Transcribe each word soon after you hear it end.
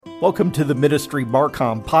Welcome to the Ministry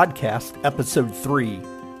Marcom Podcast, Episode 3.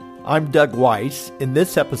 I'm Doug Weiss. In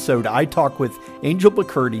this episode, I talk with Angel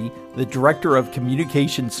McCurdy, the Director of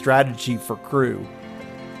Communication Strategy for Cru.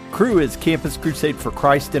 Cru is Campus Crusade for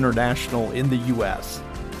Christ International in the U.S.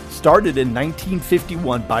 Started in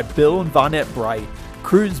 1951 by Bill and Vonette Bright,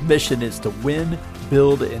 Cru's mission is to win,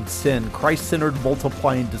 build, and send Christ-centered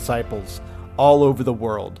multiplying disciples all over the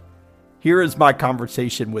world. Here is my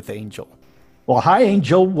conversation with Angel. Well, hi,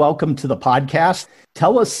 Angel. Welcome to the podcast.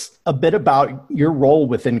 Tell us a bit about your role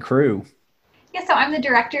within Cru. Yeah, so I'm the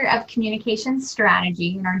Director of Communication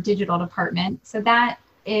Strategy in our digital department. So that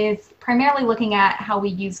is primarily looking at how we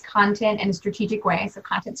use content in a strategic way, so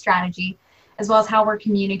content strategy, as well as how we're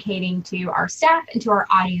communicating to our staff and to our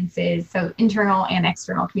audiences, so internal and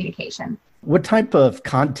external communication. What type of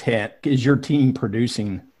content is your team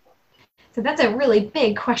producing? So that's a really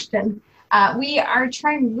big question. We are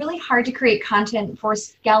trying really hard to create content for a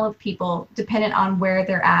scale of people dependent on where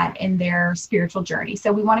they're at in their spiritual journey.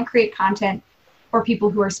 So we want to create content for people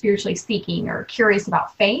who are spiritually seeking or curious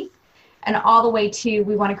about faith, and all the way to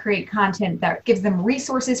we want to create content that gives them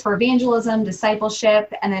resources for evangelism,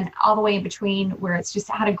 discipleship, and then all the way in between where it's just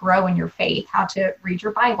how to grow in your faith, how to read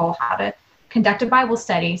your Bible, how to conduct a Bible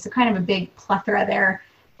study. So kind of a big plethora there,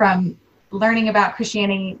 from learning about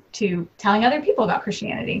Christianity to telling other people about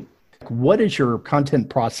Christianity. What does your content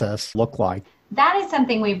process look like? That is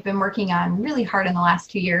something we've been working on really hard in the last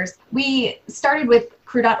 2 years. We started with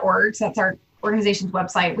cru.org, so that's our organization's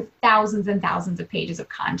website, with thousands and thousands of pages of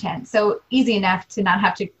content. So easy enough to not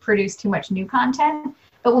have to produce too much new content.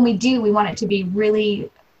 But when we do, we want it to be really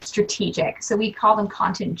strategic. So we call them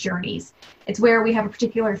content journeys. It's where we have a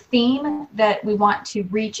particular theme that we want to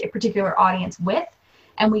reach a particular audience with,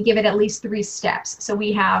 and we give it at least 3 steps. So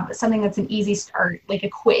we have something that's an easy start, like a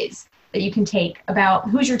quiz that you can take about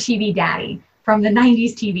who's your TV daddy from the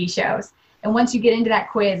 90s TV shows. And once you get into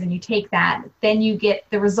that quiz and you take that, then you get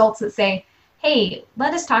the results that say, hey,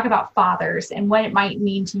 let us talk about fathers and what it might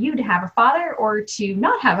mean to you to have a father or to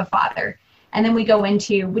not have a father. And then we go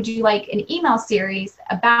into, would you like an email series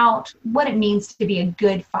about what it means to be a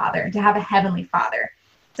good father, to have a heavenly father?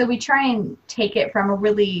 So we try and take it from a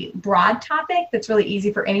really broad topic that's really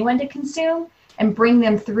easy for anyone to consume and bring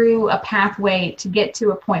them through a pathway to get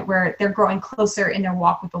to a point where they're growing closer in their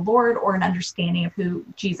walk with the Lord or an understanding of who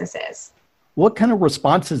Jesus is. What kind of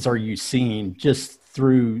responses are you seeing just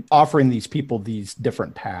through offering these people these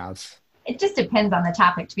different paths? It just depends on the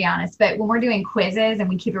topic, to be honest. But when we're doing quizzes and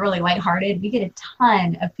we keep it really lighthearted, we get a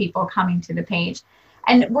ton of people coming to the page.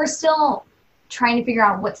 And we're still trying to figure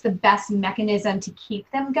out what's the best mechanism to keep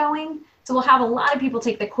them going. So we'll have a lot of people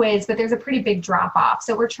take the quiz, but there's a pretty big drop off.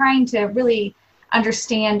 So we're trying to really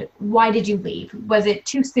understand, why did you leave? Was it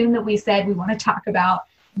too soon that we said we want to talk about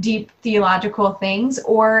deep theological things?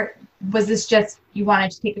 Or was this just, you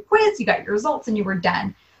wanted to take a quiz, you got your results, and you were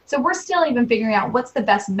done? So we're still even figuring out what's the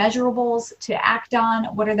best measurables to act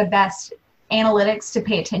on, what are the best analytics to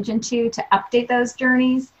pay attention to update those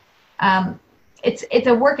journeys. It's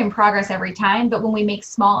a work in progress every time, but when we make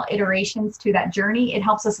small iterations to that journey, it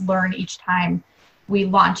helps us learn each time we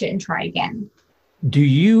launch it and try again. Do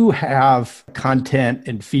you have content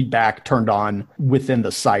and feedback turned on within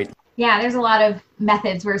the site? Yeah, there's a lot of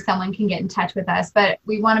methods where someone can get in touch with us, but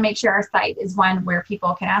we want to make sure our site is one where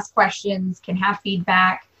people can ask questions, can have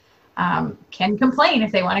feedback, can complain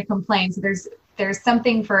if they want to complain. So there's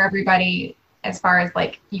something for everybody as far as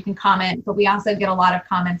like you can comment, but we also get a lot of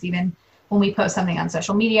comments even when we post something on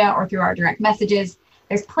social media or through our direct messages.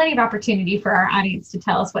 There's plenty of opportunity for our audience to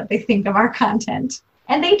tell us what they think of our content.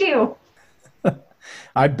 And they do.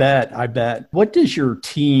 I bet. What does your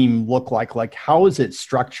team look like? Like, how is it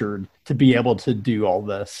structured to be able to do all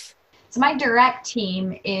this? So my direct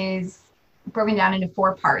team is broken down into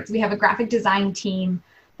 4 parts. We have a graphic design team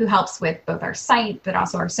who helps with both our site, but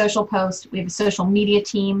also our social posts. We have a social media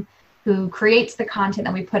team who creates the content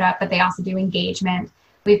that we put up, but they also do engagement.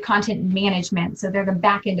 We have content management. So they're the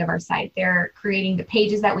back end of our site. They're creating the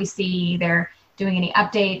pages that we see. They're doing any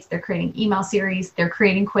updates. They're creating email series. They're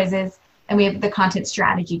creating quizzes. And we have the content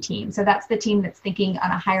strategy team. So that's the team that's thinking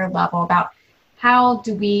on a higher level about how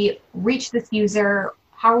do we reach this user?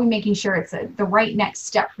 How are we making sure it's the right next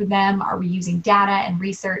step for them? Are we using data and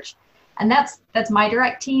research? And that's my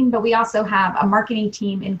direct team. But we also have a marketing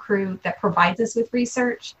team in Cru that provides us with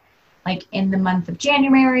research. Like in the month of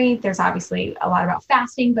January, there's obviously a lot about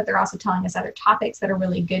fasting, but they're also telling us other topics that are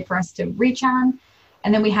really good for us to reach on.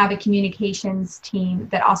 And then we have a communications team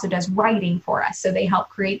that also does writing for us. So they help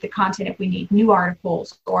create the content if we need new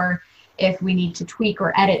articles or if we need to tweak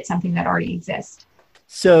or edit something that already exists.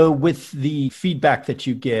 So with the feedback that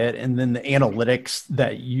you get and then the analytics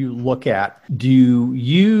that you look at, do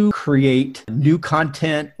you create new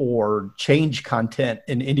content or change content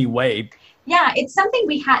in any way? Yeah, it's something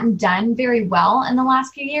we hadn't done very well in the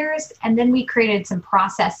last few years. And then we created some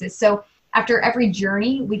processes. So after every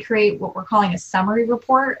journey, we create what we're calling a summary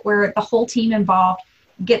report where the whole team involved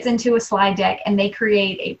gets into a slide deck and they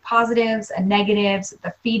create a positives, a negatives,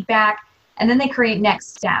 the feedback, and then they create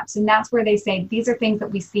next steps. And that's where they say, these are things that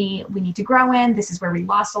we see we need to grow in. This is where we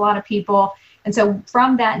lost a lot of people. And so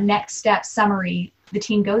from that next step summary, the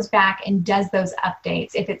team goes back and does those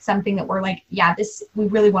updates. If it's something that we're like, yeah, we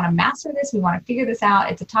really want to master this. We want to figure this out.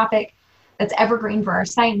 It's a topic that's evergreen for our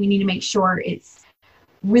site. We need to make sure it's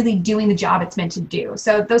really doing the job it's meant to do.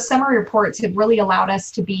 So those summary reports have really allowed us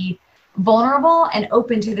to be vulnerable and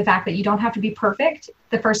open to the fact that you don't have to be perfect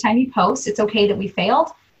the first time you post. It's okay that we failed,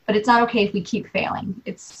 but it's not okay if we keep failing.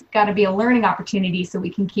 It's got to be a learning opportunity so we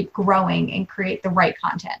can keep growing and create the right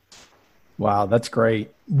content. Wow, that's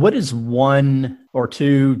great. What is one or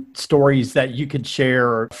two stories that you could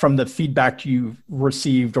share from the feedback you've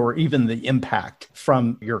received or even the impact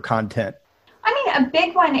from your content? I mean, a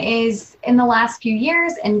big one is in the last few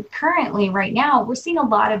years and currently right now, we're seeing a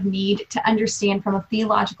lot of need to understand from a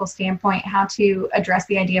theological standpoint how to address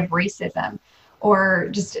the idea of racism or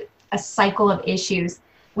just a cycle of issues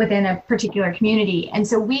within a particular community. And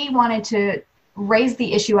so we wanted to raise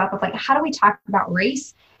the issue up of like, how do we talk about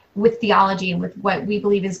race with theology and with what we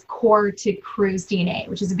believe is core to Crew's DNA,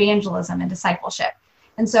 which is evangelism and discipleship.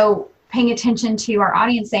 And so paying attention to our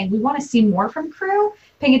audience saying, we want to see more from Crew,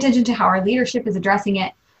 paying attention to how our leadership is addressing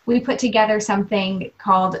it, we put together something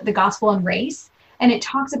called The Gospel and Race. And it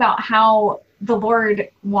talks about how the Lord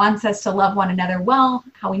wants us to love one another well,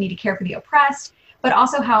 how we need to care for the oppressed, but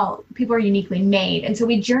also how people are uniquely made. And so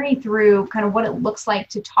we journey through kind of what it looks like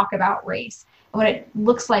to talk about race and what it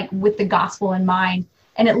looks like with the gospel in mind.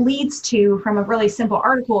 And it leads to, from a really simple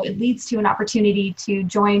article, it leads to an opportunity to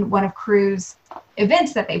join one of Crew's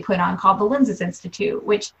events that they put on called the Lenses Institute,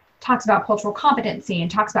 which talks about cultural competency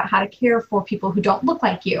and talks about how to care for people who don't look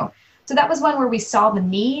like you. So that was one where we saw the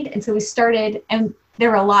need. And so we started, and there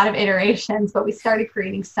were a lot of iterations, but we started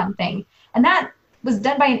creating something. And that was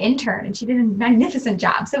done by an intern, and she did a magnificent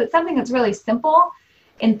job. So it's something that's really simple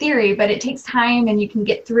in theory, but it takes time and you can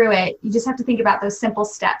get through it. You just have to think about those simple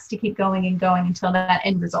steps to keep going and going until that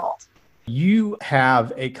end result. You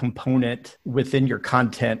have a component within your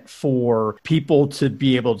content for people to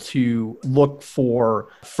be able to look for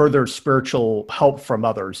further spiritual help from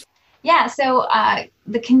others. Yeah, so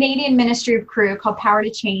the Canadian Ministry of Crew called Power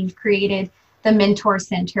to Change created the Mentor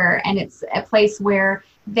Center, and it's a place where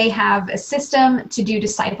they have a system to do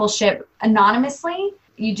discipleship anonymously.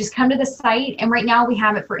 You just come to the site, and right now we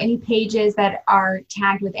have it for any pages that are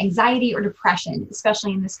tagged with anxiety or depression,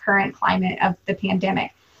 especially in this current climate of the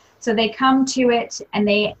pandemic. So they come to it and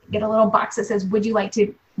they get a little box that says, would you like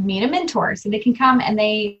to meet a mentor? So they can come and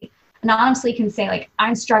they anonymously can say, like,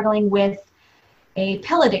 I'm struggling with a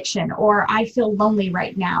pill addiction, or I feel lonely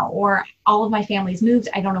right now, or all of my family's moved,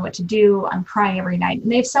 I don't know what to do, I'm crying every night.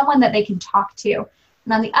 And they have someone that they can talk to.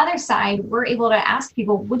 And on the other side, we're able to ask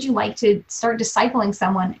people, would you like to start discipling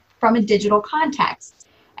someone from a digital context?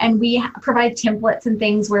 And we provide templates and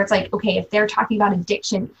things where it's like, okay, if they're talking about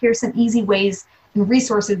addiction, here's some easy ways and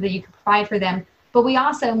resources that you can provide for them. But we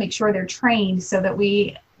also make sure they're trained so that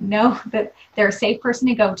we know that they're a safe person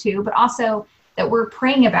to go to, but also that we're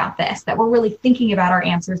praying about this, that we're really thinking about our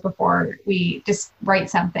answers before we just write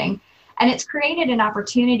something. And it's created an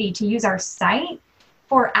opportunity to use our site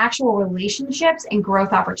for actual relationships and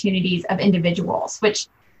growth opportunities of individuals, which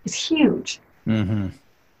is huge. Mm-hmm.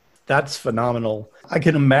 That's phenomenal. I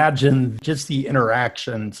can imagine just the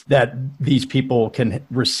interactions that these people can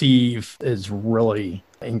receive is really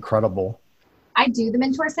incredible. I do the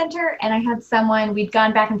Mentor Center, and I had someone, we'd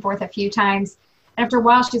gone back and forth a few times. And after a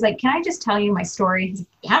while, she's like, can I just tell you my story? He's like,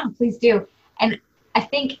 yeah, please do. And I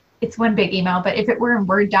think it's one big email, but if it were in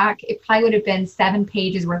Word doc, it probably would have been 7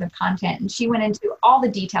 pages worth of content. And she went into all the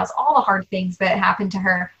details, all the hard things that happened to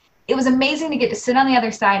her. It was amazing to get to sit on the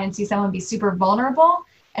other side and see someone be super vulnerable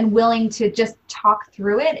and willing to just talk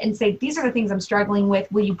through it and say, these are the things I'm struggling with.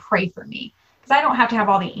 Will you pray for me? Because I don't have to have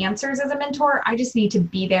all the answers as a mentor. I just need to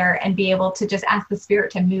be there and be able to just ask the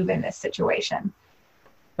Spirit to move in this situation.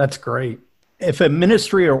 That's great. If a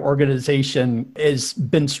ministry or organization has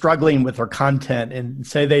been struggling with their content and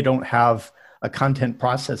say they don't have a content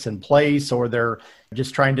process in place, or they're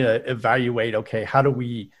just trying to evaluate, okay, how do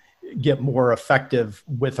we get more effective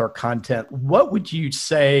with our content? What would you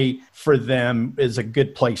say for them is a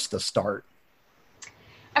good place to start?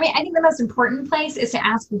 I think the most important place is to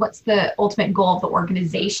ask what's the ultimate goal of the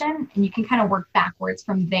organization, and you can kind of work backwards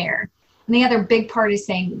from there. And the other big part is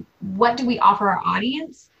saying, what do we offer our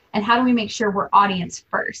audience, and how do we make sure we're audience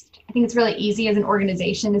first? I think it's really easy as an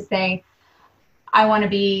organization to say, I want to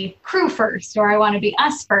be crew first, or I want to be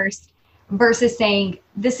us first, versus saying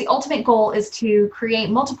the ultimate goal is to create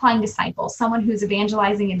multiplying disciples, someone who's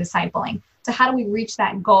evangelizing and discipling. So how do we reach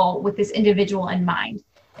that goal with this individual in mind?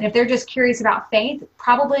 And if they're just curious about faith,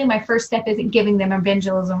 probably my first step isn't giving them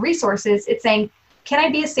evangelism resources. It's saying, can I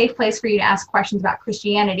be a safe place for you to ask questions about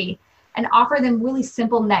Christianity, and offer them really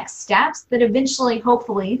simple next steps that eventually,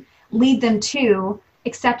 hopefully, lead them to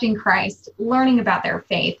accepting Christ, learning about their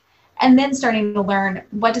faith, and then starting to learn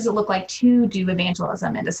what does it look like to do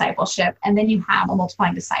evangelism and discipleship. And then you have a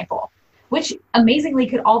multiplying disciple, which amazingly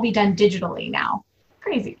could all be done digitally now.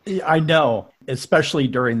 Crazy. I know, especially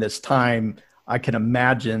during this time. I can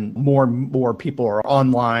imagine more and more people are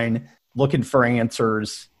online looking for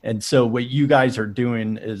answers. And so what you guys are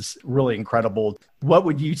doing is really incredible. What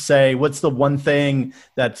would you say, what's the one thing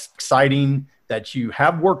that's exciting that you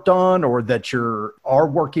have worked on or that you are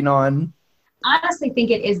working on? I honestly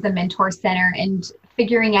think it is the Mentor Center, and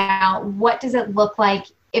figuring out what does it look like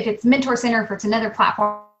if it's Mentor Center, if it's another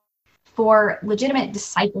platform, for legitimate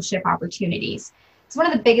discipleship opportunities. So one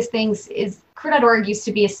of the biggest things is Crew.org used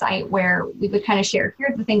to be a site where we would kind of share, here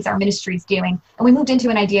are the things our ministry is doing. And we moved into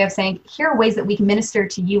an idea of saying, here are ways that we can minister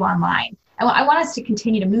to you online. And I want us to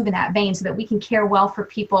continue to move in that vein so that we can care well for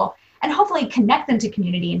people and hopefully connect them to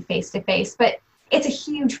community and face-to-face. But it's a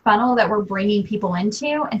huge funnel that we're bringing people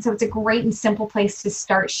into. And so it's a great and simple place to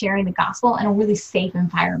start sharing the gospel in a really safe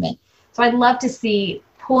environment. So I'd love to see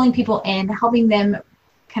pulling people in, helping them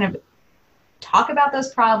kind of talk about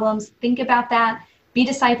those problems, think about that, be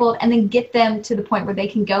discipled, and then get them to the point where they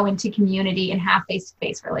can go into community and have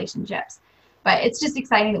face-to-face relationships. But it's just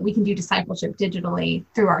exciting that we can do discipleship digitally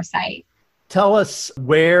through our site. Tell us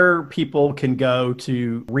where people can go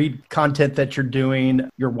to read content that you're doing,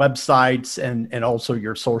 your websites, and also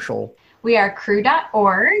your social. We are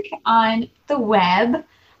crew.org on the web.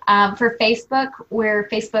 For Facebook, we're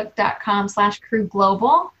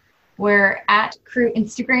facebook.com/crewglobal. We're at Crew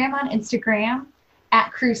Instagram on Instagram,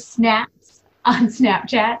 at Crew Snaps on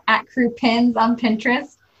Snapchat, at Crew Pins on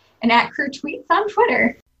Pinterest, and at Crew Tweets on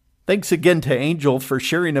Twitter. Thanks again to Angel for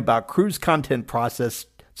sharing about Crew's content process,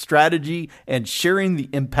 strategy, and sharing the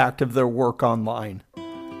impact of their work online.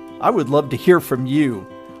 I would love to hear from you.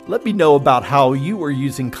 Let me know about how you are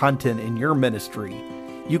using content in your ministry.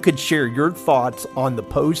 You could share your thoughts on the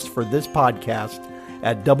post for this podcast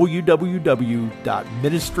at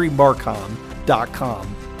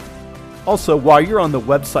www.ministrymarcom.com. Also, while you're on the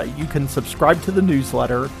website, you can subscribe to the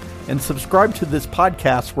newsletter and subscribe to this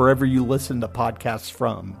podcast wherever you listen to podcasts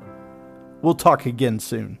from. We'll talk again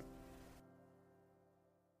soon.